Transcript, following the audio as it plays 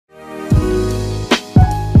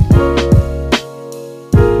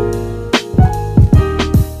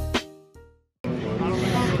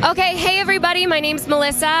Okay, hey everybody, my name's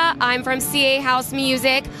Melissa. I'm from CA House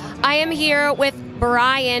Music. I am here with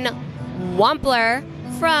Brian Wampler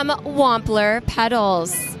from Wampler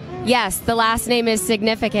Pedals. Yes, the last name is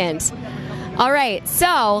significant. All right,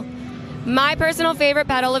 so my personal favorite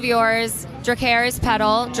pedal of yours, Dracarys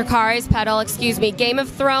pedal, excuse me, Game of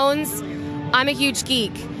Thrones. I'm a huge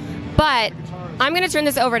geek, but I'm gonna turn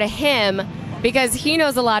this over to him because he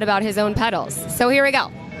knows a lot about his own pedals. So here we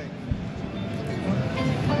go.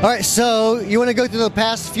 All right, so you want to go through the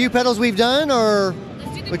past few pedals we've done, or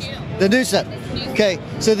the new set? Okay,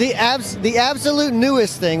 so the absolute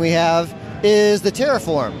newest thing we have is the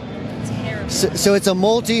Terraform. So it's a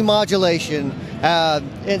multi-modulation,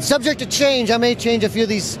 and subject to change. I may change a few of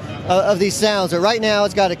these sounds, but right now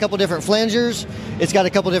it's got a couple different flangers, it's got a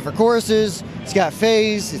couple different choruses, it's got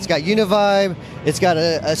phase, it's got univibe, it's got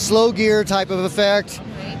a slow gear type of effect.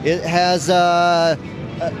 It has a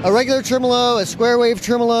regular tremolo, a square wave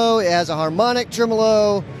tremolo. It has a harmonic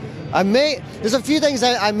tremolo. There's a few things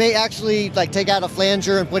that I may actually like take out a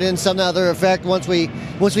flanger and put in some other effect once we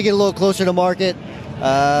get a little closer to market.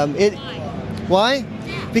 Why?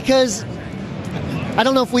 Because I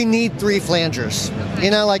don't know if we need 3 flangers.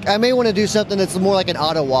 You know, like I may want to do something that's more like an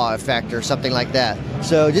auto-wah effect or something like that.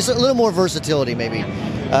 So just a little more versatility maybe.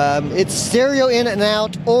 It's stereo in and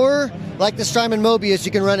out, or like the Strymon Mobius,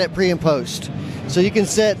 you can run it pre and post. So you can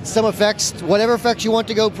set some effects, whatever effects you want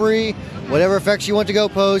to go pre, whatever effects you want to go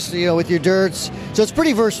post, you know, with your dirts. So it's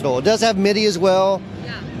pretty versatile. It does have MIDI as well.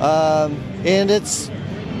 And it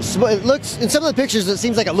looks, in some of the pictures it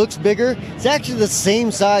seems like it looks bigger. It's actually the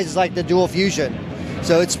same size as like the Dual Fusion.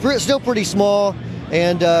 So it's still pretty small.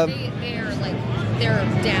 And they're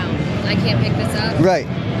down. I can't pick this up. Right.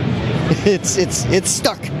 It's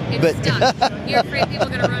stuck. It's stuck. You're afraid people are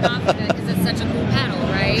going to run off of it because it's such a cool pedal,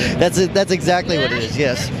 right? That's exactly what it is.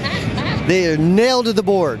 Yes, they are nailed to the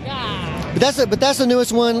board. But that's the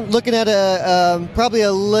newest one. Looking at probably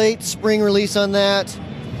a late spring release on that.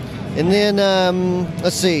 And then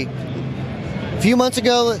let's see. A few months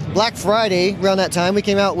ago, Black Friday, around that time, we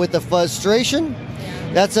came out with the Fuzzstration.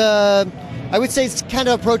 That's I would say it's kind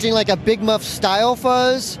of approaching like a Big Muff style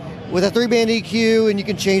fuzz with a 3-band EQ, and you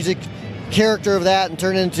can change the character of that and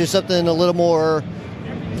turn it into something a little more,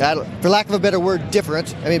 for lack of a better word,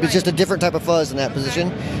 different. I mean, it's just a different type of fuzz in that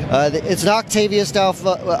position. It's an Octavia style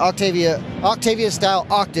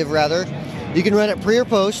octave rather. You can run it pre or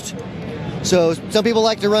post. So some people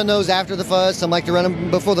like to run those after the fuzz. Some like to run them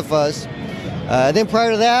before the fuzz. Then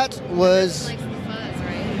prior to that was,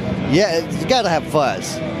 yeah, you got to have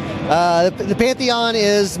fuzz. The Pantheon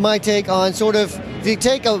is my take on sort of, if you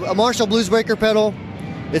take a Marshall Bluesbreaker pedal,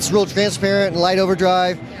 it's real transparent and light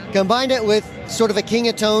overdrive, combine it with sort of a King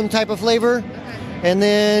of Tone type of flavor, and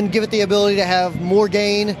then give it the ability to have more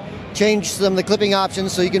gain, change some of the clipping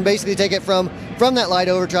options, so you can basically take it from that light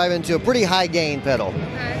overdrive into a pretty high gain pedal.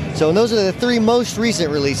 Okay. So those are the 3 most recent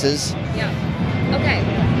releases. Yeah. Okay,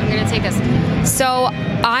 I'm gonna take this. So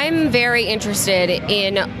I'm very interested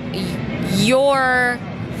in your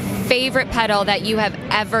favorite pedal that you have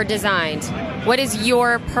ever designed. What is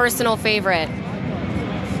your personal favorite?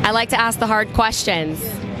 I like to ask the hard questions.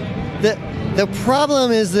 The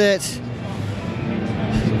problem is that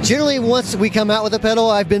generally once we come out with a pedal,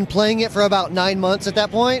 I've been playing it for about 9 months at that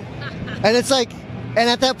point. And it's like, and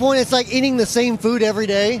at that point it's like eating the same food every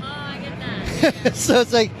day. Oh, I get that. So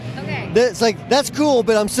it's like, okay. It's like, that's cool,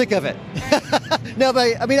 but I'm sick of it. No,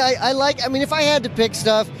 but I mean, if I had to pick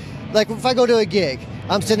stuff, like if I go to a gig,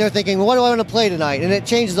 I'm sitting there thinking, well, what do I want to play tonight? And it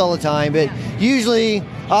changes all the time, but usually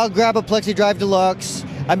I'll grab a Plexi Drive Deluxe.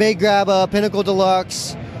 I may grab a Pinnacle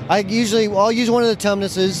Deluxe. I'll use one of the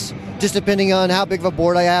Tumnuses, just depending on how big of a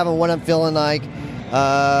board I have and what I'm feeling like.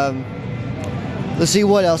 Let's see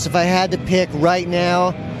what else. If I had to pick right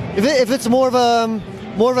now, if it's more of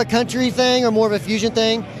a country thing or more of a fusion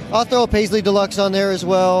thing, I'll throw a Paisley Deluxe on there as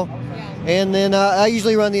well. And then I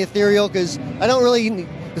usually run the Ethereal because I don't really.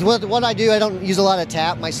 What I do, I don't use a lot of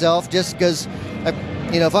tap myself, just because,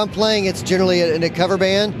 if I'm playing, it's generally in a cover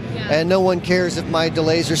band, and no one cares if my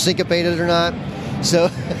delays are syncopated or not. So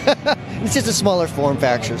it's just a smaller form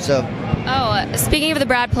factor. So. Oh, speaking of the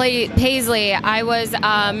Brad Paisley, I was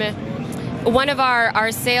one of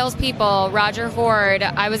our salespeople, Roger Horde.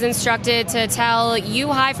 I was instructed to tell you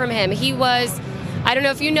hi from him. He was, I don't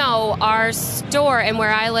know if you know, our store and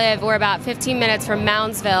where I live, we're about 15 minutes from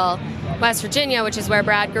Moundsville, West Virginia, which is where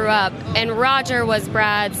Brad grew up, and Roger was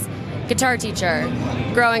Brad's guitar teacher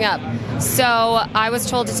growing up. So I was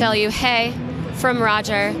told to tell you, hey, from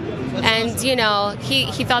Roger, and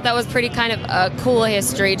he thought that was pretty kind of a cool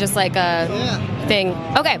history, just like a thing.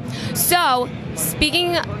 Okay, so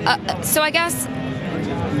speaking, so I guess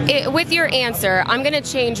with your answer, I'm going to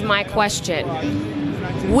change my question.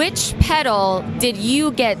 Which pedal did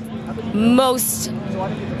you get most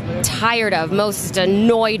tired of, most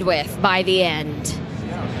annoyed with by the end?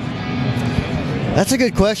 That's a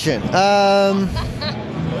good question.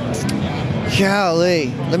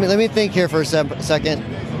 Golly, let me think here for a second.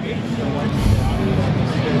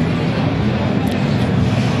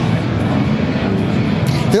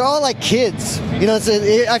 They're all like kids, you know.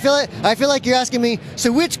 I feel like you're asking me.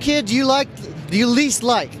 So, which kid do you least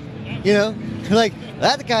like? You know, like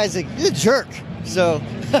that guy's a jerk. So,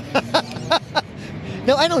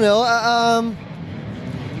 no, I don't know.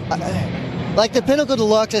 Like the Pinnacle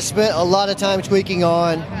Deluxe, I spent a lot of time tweaking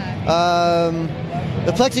on.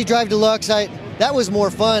 The Plexi Drive Deluxe, that was more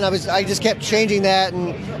fun. I just kept changing that,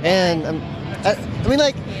 and I mean,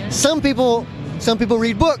 like some people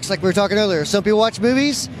read books, like we were talking earlier. Some people watch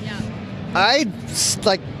movies. Yeah. I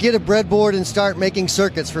like get a breadboard and start making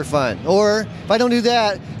circuits for fun. Or if I don't do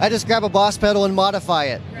that, I just grab a Boss pedal and modify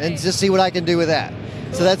it, and just see what I can do with that.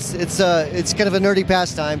 So it's kind of a nerdy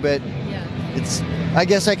pastime, but I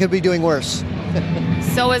guess I could be doing worse.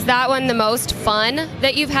 So was that one the most fun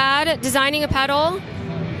that you've had designing a pedal?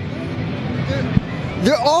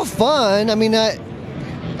 They're all fun. I mean, they're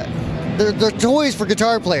toys for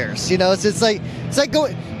guitar players. You know, it's like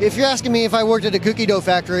going. If you're asking me if I worked at a cookie dough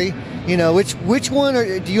factory, you know, which one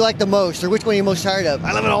do you like the most, or which one are you most tired of?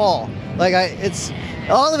 I love it all. Like it's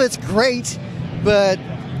all of it's great, but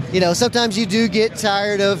you know, sometimes you do get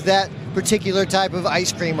tired of that particular type of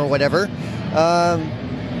ice cream or whatever.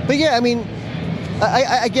 But yeah, I mean,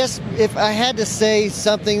 I guess if I had to say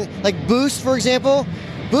something like boosts, for example,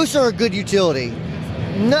 boosts are a good utility.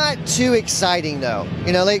 Not too exciting though.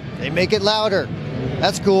 You know, they make it louder.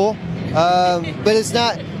 That's cool. But it's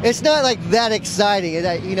not like that exciting.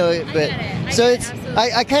 You know,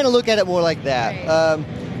 I kind of look at it more like that.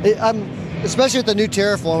 Especially with the new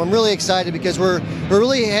Terraform, I'm really excited because we're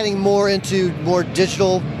really heading more into more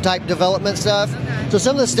digital type development stuff. So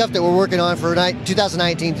some of the stuff that we're working on for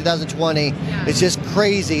 2019, 2020 is just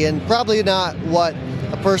crazy, and probably not what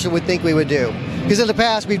a person would think we would do. Because in the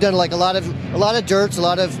past we've done like a lot of dirts, a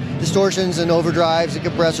lot of distortions and overdrives and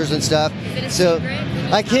compressors and stuff. So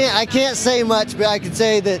I can't say much, but I can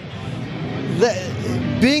say that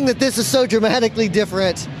being that this is so dramatically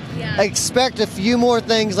different, I expect a few more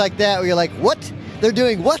things like that where you're like, what? They're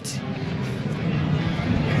doing what?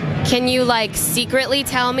 Can you like secretly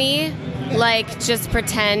tell me? Like just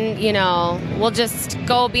pretend, you know, we'll just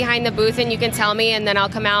go behind the booth and you can tell me, and then I'll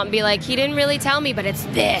come out and be like, he didn't really tell me, but it's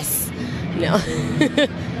this. No.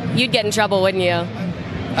 You'd get in trouble, wouldn't you?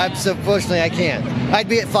 Unfortunately, I can't. I'd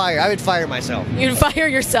be at fire. I would fire myself. You'd fire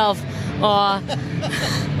yourself. Aw.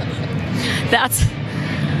 That's...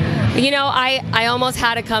 You know, I almost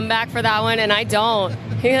had a comeback for that one, and I don't.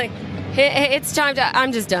 Like, it's time to...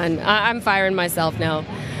 I'm just done. I'm firing myself now.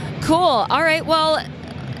 Cool. All right, well,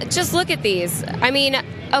 just look at these. I mean...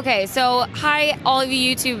 Okay, so hi, all of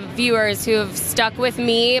you YouTube viewers who have stuck with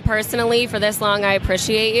me personally for this long. I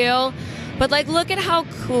appreciate you. But, like, look at how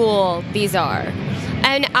cool these are.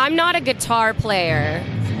 And I'm not a guitar player.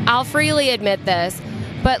 I'll freely admit this.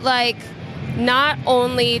 But, like, not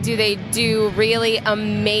only do they do really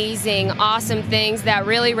amazing, awesome things that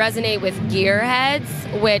really resonate with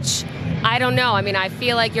gearheads, which, I don't know. I mean, I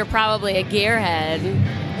feel like you're probably a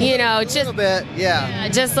gearhead. You know, just a little bit, yeah.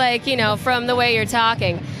 Just like, you know, from the way you're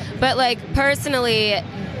talking. But like personally,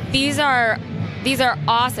 these are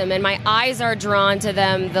awesome, and my eyes are drawn to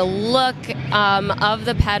them. The look of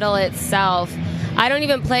the pedal itself. I don't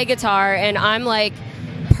even play guitar, and I'm like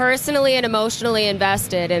personally and emotionally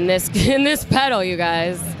invested in this pedal, you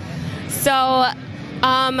guys. So,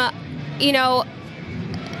 you know,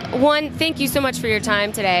 thank you so much for your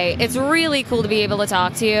time today. It's really cool to be able to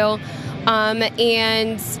talk to you.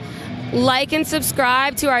 And like and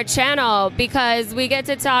subscribe to our channel because we get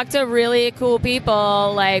to talk to really cool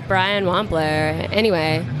people like Brian Wampler.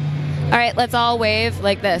 Anyway, all right, let's all wave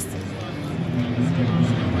like this.